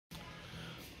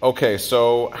Okay,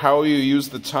 so how you use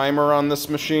the timer on this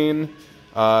machine,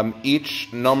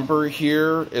 each number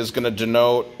here is going to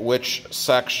denote which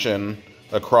section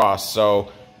across.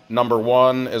 So number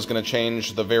 1 is going to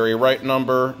change the very right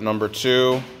number, number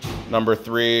 2, number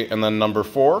 3, and then number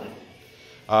 4.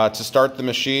 To start the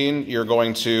machine, you're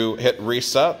going to hit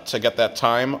reset to get that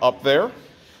time up there.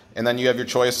 And then you have your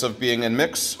choice of being in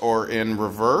mix or in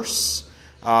reverse.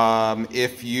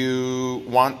 If you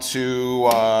want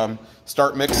to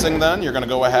start mixing, then you're going to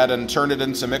go ahead and turn it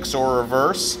into mix or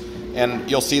reverse, and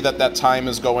you'll see that that time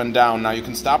is going down. Now you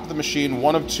can stop the machine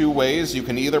one of two ways. You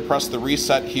can either press the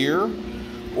reset here,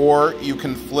 or you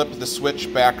can flip the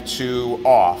switch back to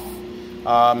off.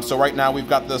 So right now we've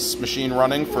got this machine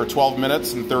running for 12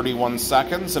 minutes and 31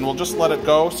 seconds, and we'll just let it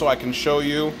go so I can show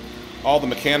you all the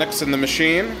mechanics in the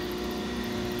machine.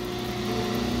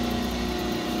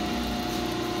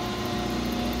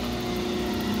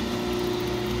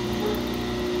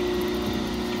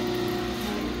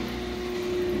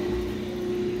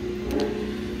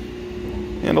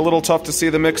 And a little tough to see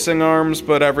the mixing arms,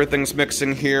 but everything's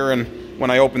mixing here, and when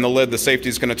I open the lid, the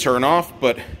safety's going to turn off,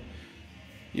 but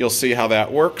you'll see how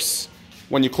that works.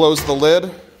 When you close the lid,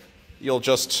 you'll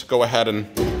just go ahead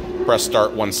and press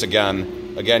start once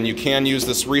again. Again, you can use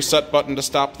this reset button to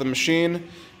stop the machine,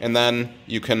 and then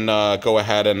you can go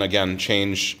ahead and again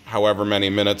change however many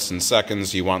minutes and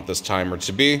seconds you want this timer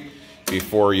to be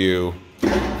before you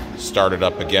start it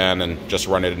up again, and just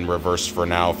run it in reverse for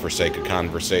now for sake of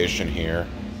conversation here.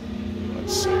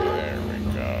 Let's see, there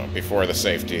we go, before the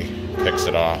safety picks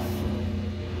it off.